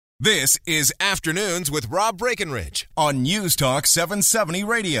This is Afternoons with Rob Breckenridge on News Talk 770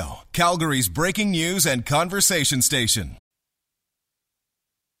 Radio, Calgary's breaking news and conversation station.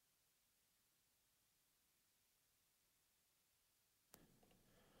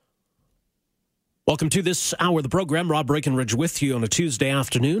 Welcome to this hour of the program. Rob Breckenridge with you on a Tuesday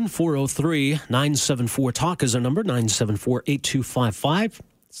afternoon. 403-974-TALK is our number, 974-8255.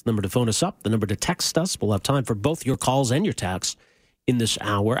 It's the number to phone us up, the number to text us. We'll have time for both your calls and your texts in this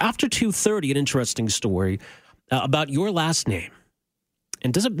hour. After 2:30, an interesting story about your last name.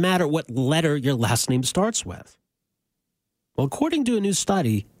 And does it matter what letter your last name starts with? Well, according to a new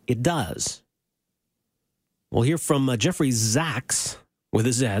study, it does. We'll hear from Jeffrey Zaks with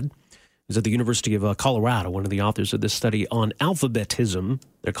a Z. He's at the University of Colorado, one of the authors of this study on alphabetism,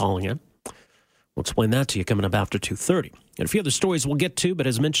 they're calling it. We'll explain that to you coming up after 2:30. And a few other stories we'll get to, but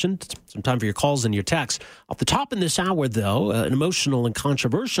as mentioned, some time for your calls and your texts. Off the top in this hour, though, an emotional and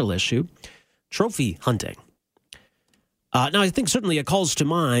controversial issue, trophy hunting. Now, I think certainly it calls to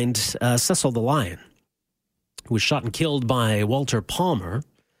mind Cecil the Lion, who was shot and killed by Walter Palmer,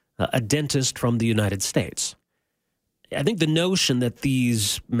 a dentist from the United States. I think the notion that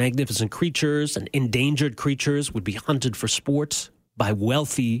these magnificent creatures and endangered creatures would be hunted for sport by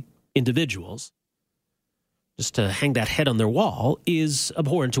wealthy individuals, just to hang that head on their wall, is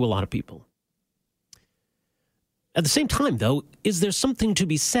abhorrent to a lot of people. At the same time, though, is there something to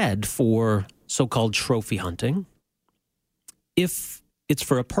be said for so-called trophy hunting if it's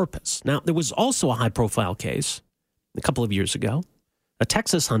for a purpose? Now, there was also a high-profile case a couple of years ago. A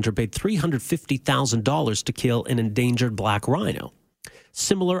Texas hunter paid $350,000 to kill an endangered black rhino.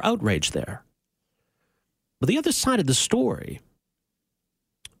 Similar outrage there. But the other side of the story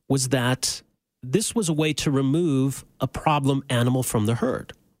was that this was a way to remove a problem animal from the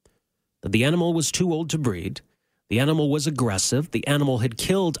herd. That the animal was too old to breed, the animal was aggressive, the animal had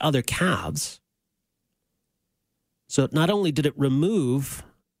killed other calves. So not only did it remove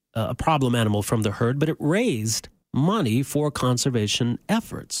a problem animal from the herd, but it raised money for conservation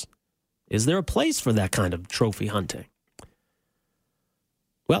efforts. Is there a place for that kind of trophy hunting?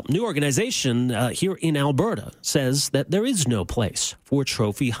 Well, new organization here in Alberta says that there is no place for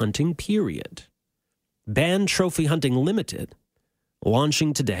trophy hunting, period. Ban Trophy Hunting Limited,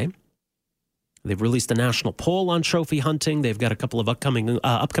 launching today. They've released a national poll on trophy hunting. They've got a couple of upcoming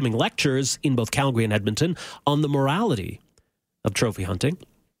lectures in both Calgary and Edmonton on the morality of trophy hunting.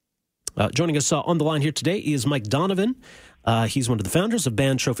 Joining us on the line here today is Mike Donovan. He's one of the founders of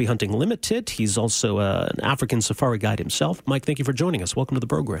Ban Trophy Hunting Limited. He's also an African safari guide himself. Mike, thank you for joining us. Welcome to the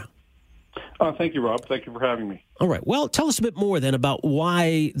program. Thank you, Rob. Thank you for having me. All right. Well, tell us a bit more then about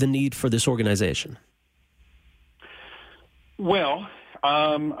why the need for this organization. Well,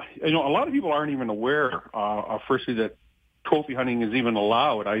 a lot of people aren't even aware, firstly, that trophy hunting is even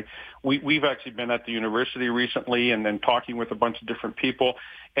allowed. We've actually been at the university recently and then talking with a bunch of different people,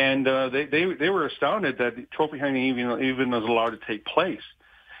 and they were astounded that trophy hunting even is allowed to take place.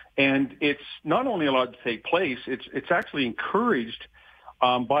 And it's not only allowed to take place, it's actually encouraged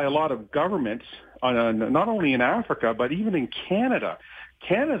by a lot of governments, not only in Africa, but even in Canada.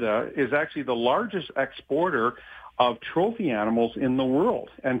 Canada is actually the largest exporter of trophy animals in the world.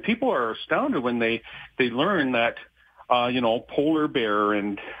 And people are astounded when they learn that, polar bear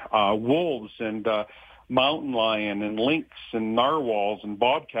and wolves and mountain lion and lynx and narwhals and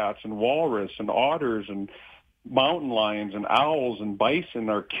bobcats and walrus and otters and mountain lions and owls and bison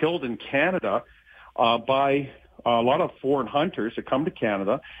are killed in Canada by a lot of foreign hunters that come to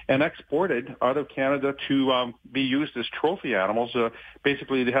Canada and exported out of Canada to be used as trophy animals.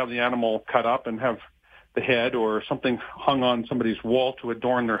 Basically, they have the animal cut up and have the head or something hung on somebody's wall to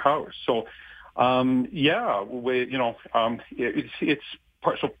adorn their house. So, so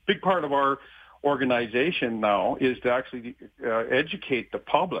big part of our organization now is to actually educate the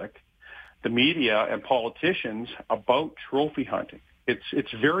public, the media, and politicians about trophy hunting.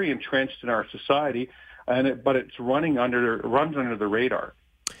 It's very entrenched in our society, but it's runs under the radar.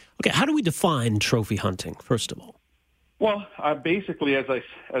 Okay, how do we define trophy hunting, first of all? Well, basically, as I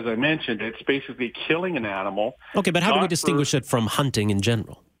mentioned, it's basically killing an animal. Okay, but how do we distinguish it from hunting in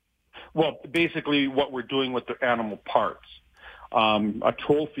general? Well, basically what we're doing with the animal parts. A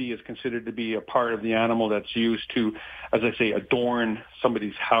trophy is considered to be a part of the animal that's used to, as I say, adorn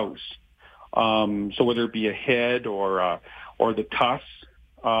somebody's house. So whether it be a head or the tusks,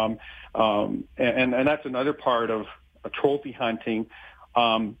 and that's another part of trophy hunting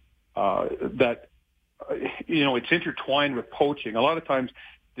that. It's intertwined with poaching. A lot of times,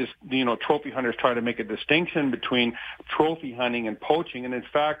 trophy hunters try to make a distinction between trophy hunting and poaching. And in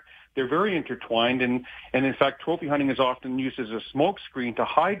fact, They're very intertwined, and in fact, trophy hunting is often used as a smokescreen to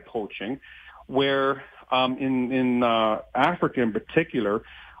hide poaching, where in Africa in particular,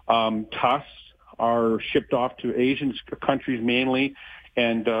 tusks are shipped off to Asian countries mainly,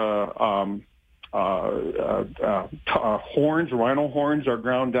 and horns, rhino horns are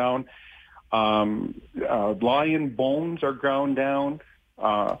ground down. Lion bones are ground down.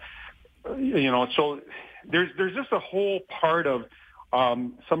 So there's just a whole part of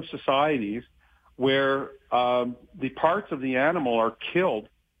some societies where the parts of the animal are killed,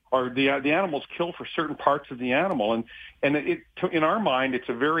 or the animal's killed for certain parts of the animal, and in our mind, it's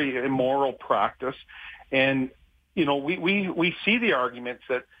a very immoral practice, and we see the arguments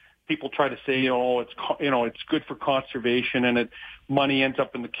that people try to say, it's good for conservation and money ends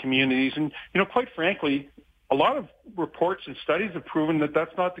up in the communities. And, quite frankly, a lot of reports and studies have proven that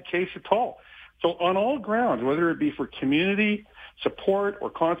that's not the case at all. So on all grounds, whether it be for community support or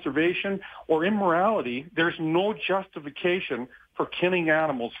conservation or immorality, there's no justification for killing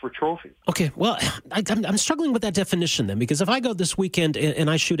animals for trophy. Okay, well, I'm struggling with that definition then, because if I go this weekend and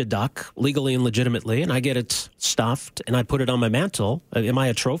I shoot a duck legally and legitimately and I get it stuffed and I put it on my mantle, am I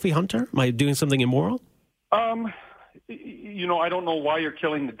a trophy hunter? Am I doing something immoral? I don't know why you're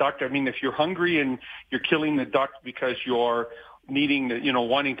killing the duck. I mean, if you're hungry and you're killing the duck because you're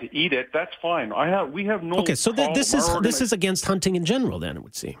wanting to eat it, that's fine. We have no. Okay, so this is against hunting in general, then it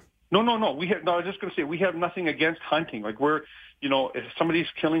would seem. No. I was just going to say we have nothing against hunting. Like if somebody's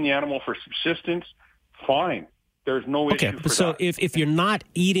killing the animal for subsistence, fine. There's no issue for that. So if you're not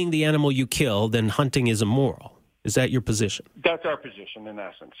eating the animal you kill, then hunting is immoral. Is that your position? That's our position, in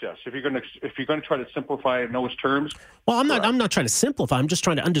essence. Yes. If you're going to try to simplify it in those terms. Well, I'm not trying to simplify. I'm just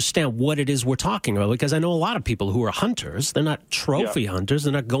trying to understand what it is we're talking about, because I know a lot of people who are hunters. They're not trophy hunters.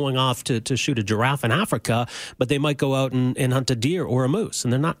 They're not going off to shoot a giraffe in Africa, but they might go out and hunt a deer or a moose,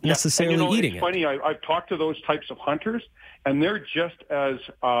 and they're not necessarily eating it. It's funny. I've talked to those types of hunters, and they're just as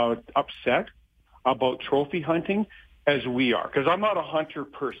upset about trophy hunting as we are. Because I'm not a hunter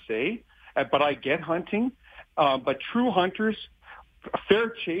per se, but I get hunting. But true hunters,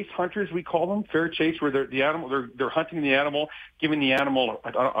 fair chase hunters, we call them, fair chase, where they're hunting the animal, giving the animal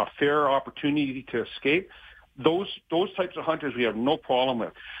a fair opportunity to escape. Those types of hunters we have no problem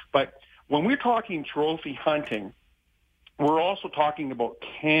with. But when we're talking trophy hunting, we're also talking about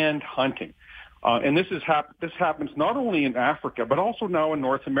canned hunting. And this happens not only in Africa, but also now in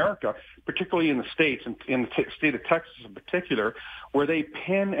North America, particularly in the States, and in the state of Texas in particular, where they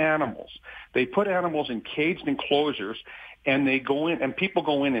pen animals. They put animals in caged enclosures, and they go in, and people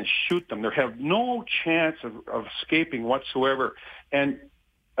go in and shoot them. They have no chance of escaping whatsoever. And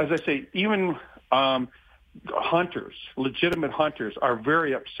as I say, even hunters, legitimate hunters, are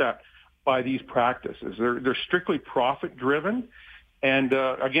very upset by these practices. They're strictly profit-driven. And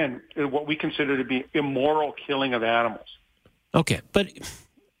again, what we consider to be immoral killing of animals. Okay, but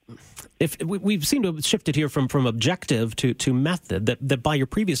if we seem to have shifted here from objective to method, that by your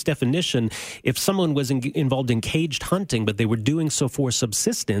previous definition, if someone was involved in caged hunting, but they were doing so for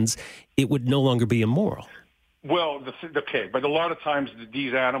subsistence, it would no longer be immoral. Well, but a lot of times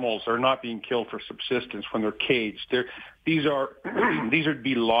these animals are not being killed for subsistence when they're caged. These are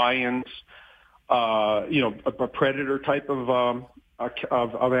be lions, a predator type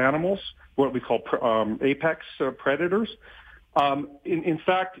of animals, what we call apex predators. In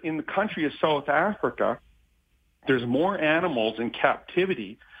fact, in the country of South Africa, there's more animals in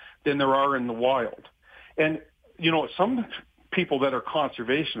captivity than there are in the wild. And, some people that are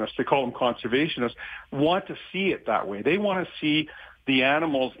conservationists, they call them conservationists, want to see it that way. They want to see the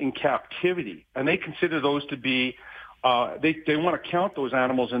animals in captivity, and they consider those to be, they want to count those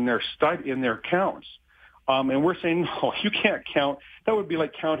animals in their counts. And we're saying, no, you can't count. That would be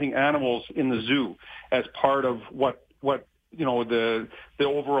like counting animals in the zoo as part of what the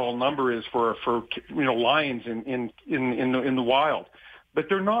overall number is for lions in the wild. But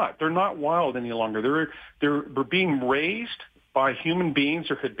they're not. They're not wild any longer. They're being raised by human beings.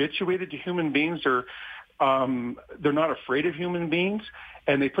 They're habituated to human beings. They're not afraid of human beings,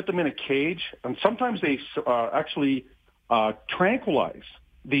 and they put them in a cage. And sometimes they actually tranquilize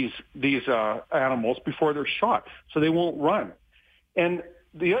these animals before they're shot, so they won't run. And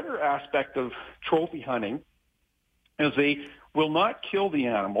the other aspect of trophy hunting is they will not kill the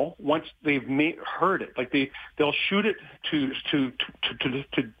animal once they've hurt it. Like they'll shoot it to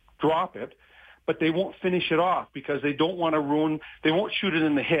drop it, but they won't finish it off because they don't want to ruin. They won't shoot it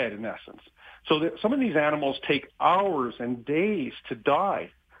in the head, in essence. So some of these animals take hours and days to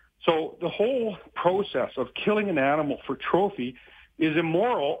die. So the whole process of killing an animal for trophy is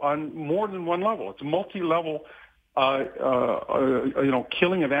immoral on more than one level. It's a multi-level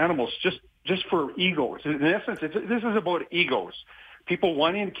killing of animals just for egos. In essence, this is about egos. People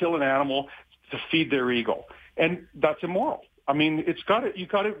wanting to kill an animal to feed their ego, and that's immoral. I mean, you got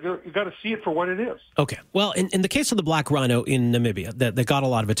to see it for what it is. Okay. Well, in the case of the black rhino in Namibia, that got a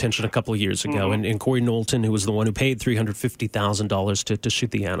lot of attention a couple of years ago, and Corey Knowlton, who was the one who paid $350,000 to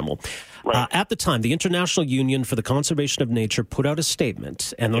shoot the animal. Right. At the time, the International Union for the Conservation of Nature put out a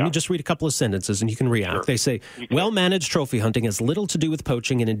statement, and let me just read a couple of sentences, and you can react. Sure. They say, well-managed trophy hunting has little to do with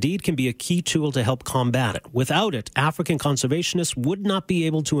poaching and indeed can be a key tool to help combat it. Without it, African conservationists would not be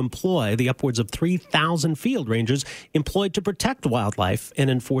able to employ the upwards of 3,000 field rangers employed to protect wildlife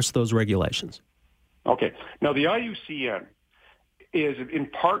and enforce those regulations. Okay. Now, the IUCN is in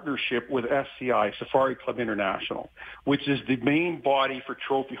partnership with SCI, Safari Club International, which is the main body for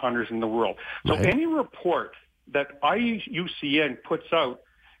trophy hunters in the world. So any report that IUCN puts out,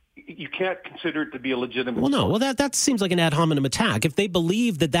 you can't consider it to be a legitimate Well, no. source. Well, that seems like an ad hominem attack. If they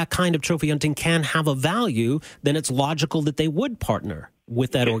believe that kind of trophy hunting can have a value, then it's logical that they would partner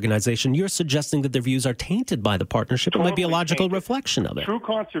with that organization. You're suggesting that their views are tainted by the partnership. Totally. It might be a logical reflection of it. True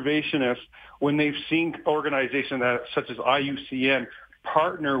conservationists, when they've seen organizations such as IUCN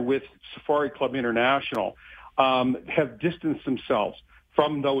partner with Safari Club International, have distanced themselves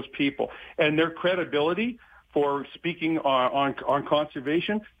from those people. And their credibility for speaking on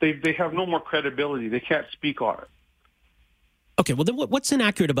conservation, they have no more credibility. They can't speak on it. Okay, well, then what's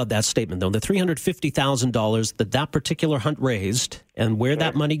inaccurate about that statement, though? The $350,000 that particular hunt raised and where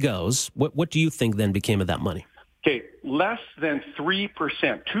that money goes, what do you think then became of that money? Okay, less than 3%,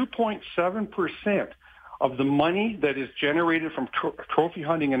 2.7% of the money that is generated from trophy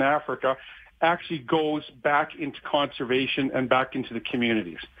hunting in Africa actually goes back into conservation and back into the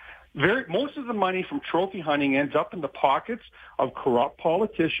communities. Most of the money from trophy hunting ends up in the pockets of corrupt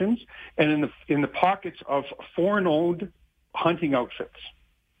politicians and in the pockets of foreign-owned hunting outfits.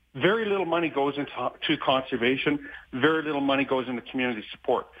 Very little money goes into conservation. Very little money goes into community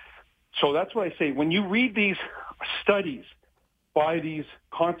support. So that's why I say when you read these studies by these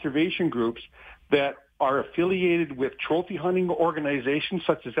conservation groups that are affiliated with trophy hunting organizations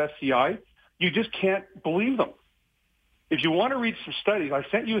such as SCI, you just can't believe them. If you want to read some studies, I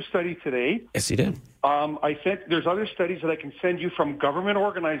sent you a study today. Yes, you did. There's other studies that I can send you from government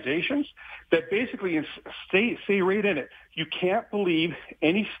organizations that basically say right in it, you can't believe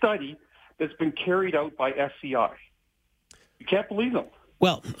any study that's been carried out by SCI. You can't believe them.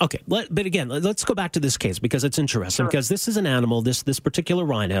 Well, okay, but again, let's go back to this case because it's interesting because this is an animal, this particular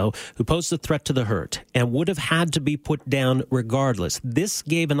rhino, who posed a threat to the herd and would have had to be put down regardless. This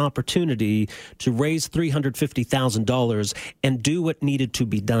gave an opportunity to raise $350,000 and do what needed to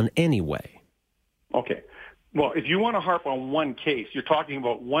be done anyway. Okay. Well, if you want to harp on one case, you're talking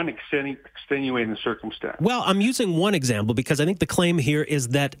about one extenuating circumstance. Well, I'm using one example because I think the claim here is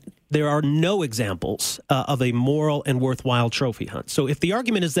that there are no examples of a moral and worthwhile trophy hunt. So if the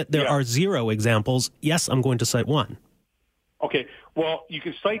argument is that there are zero examples, yes, I'm going to cite one. Okay. Well, you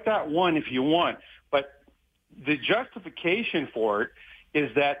can cite that one if you want, but the justification for it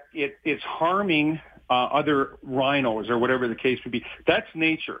is that it's harming other rhinos or whatever the case would be. That's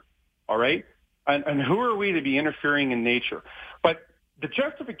nature, all right? And who are we to be interfering in nature? But the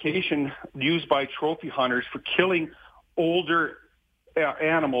justification used by trophy hunters for killing older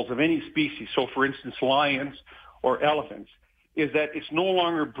animals of any species, so for instance lions or elephants, is that it's no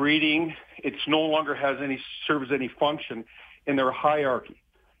longer breeding, it's no longer serves any function in their hierarchy.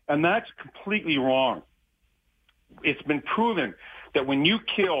 And that's completely wrong. It's been proven that when you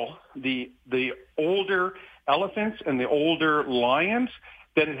kill the older elephants and the older lions,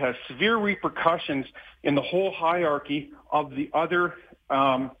 that it has severe repercussions in the whole hierarchy of the other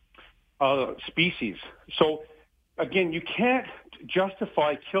species. So, again, you can't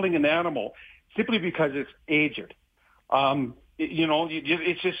justify killing an animal simply because it's aged.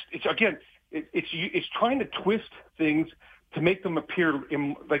 It's trying to twist things to make them appear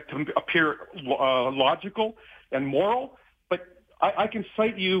logical and moral. But I can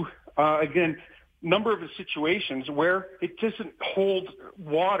cite you again. Number of situations where it doesn't hold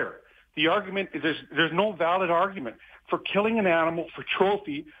water. The argument is there's no valid argument for killing an animal for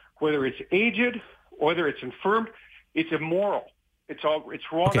trophy, whether it's aged, whether it's infirm. It's immoral. It's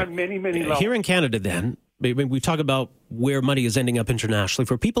wrong on many levels. Here in Canada, then, we talk about where money is ending up internationally.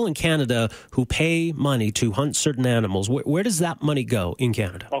 For people in Canada who pay money to hunt certain animals, where does that money go in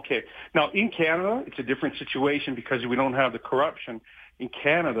Canada? Okay. Now, in Canada, it's a different situation because we don't have the corruption in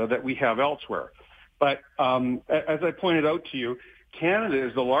Canada that we have elsewhere. But as I pointed out to you, Canada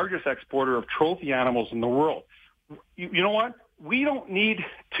is the largest exporter of trophy animals in the world. You know what? we don't need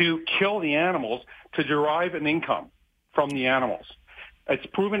to kill the animals to derive an income from the animals. It's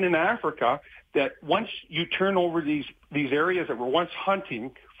proven in Africa that once you turn over these areas that were once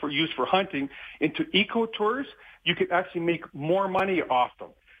hunting for use for hunting into ecotours, you could actually make more money off them,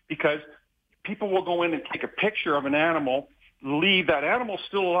 because people will go in and take a picture of an animal, leave that animal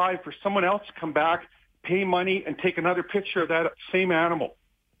still alive for someone else to come back, pay money, and take another picture of that same animal.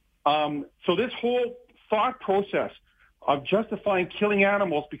 So this whole thought process of justifying killing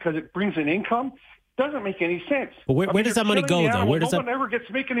animals because it brings an income doesn't make any sense. But where does that money go, though? No one ever gets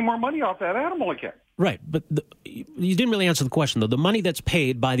to make any more money off that animal again. Right, but you didn't really answer the question, though. The money that's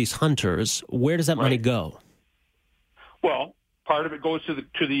paid by these hunters, where does that money go? Well, part of it goes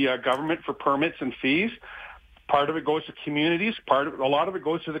to the government for permits and fees. Part of it goes to communities. A lot of it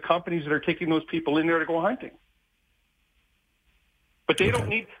goes to the companies that are taking those people in there to go hunting. But they don't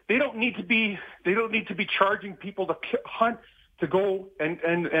need to be charging people to hunt, to go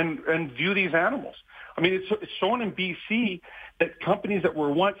and view these animals. I mean, it's shown in BC that companies that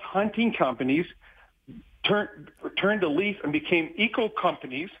were once hunting companies turned a leaf and became eco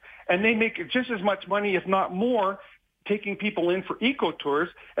companies, and they make just as much money, if not more, taking people in for eco tours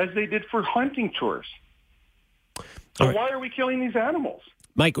as they did for hunting tours. So why are we killing these animals?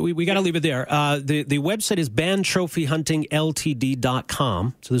 Mike, we got to leave it there. The website is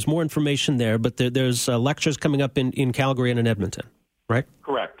bandtrophyhuntingltd.com. So there's more information there, but there's lectures coming up in Calgary and in Edmonton, right?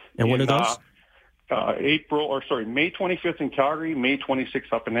 Correct. And what are those? May 25th in Calgary, May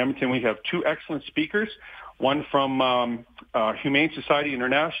 26th up in Edmonton. We have two excellent speakers, one from Humane Society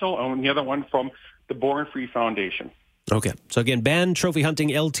International and the other one from the Born Free Foundation. Okay. So again,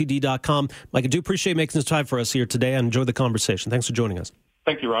 bandtrophyhuntingltd.com. Mike, I do appreciate making this time for us here today. I enjoyed the conversation. Thanks for joining us.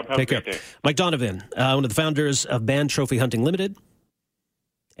 Thank you, Rob. Have a great day. Mike Donovan, one of the founders of Band Trophy Hunting Limited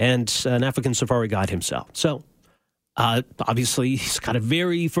and an African safari guide himself. So obviously he's got a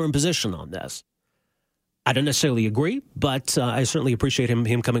very firm position on this. I don't necessarily agree, but I certainly appreciate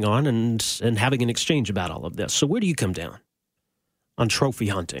him coming on and having an exchange about all of this. So where do you come down on trophy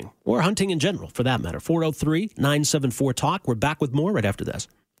hunting, or hunting in general, for that matter? 403-974-TALK. We're back with more right after this.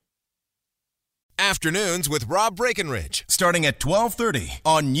 Afternoons with Rob Breckenridge, starting at 12:30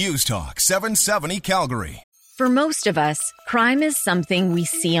 on News Talk 770 Calgary. For most of us, crime is something we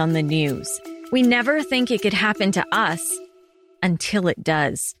see on the news. We never think it could happen to us until it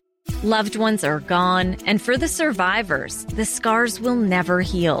does. Loved ones are gone, and for the survivors, the scars will never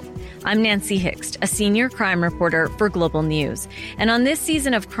heal. I'm Nancy Hixt, a senior crime reporter for Global News. And on this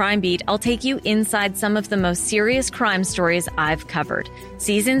season of Crime Beat, I'll take you inside some of the most serious crime stories I've covered.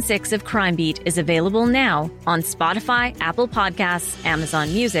 Season 6 of Crime Beat is available now on Spotify, Apple Podcasts,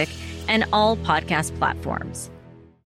 Amazon Music, and all podcast platforms.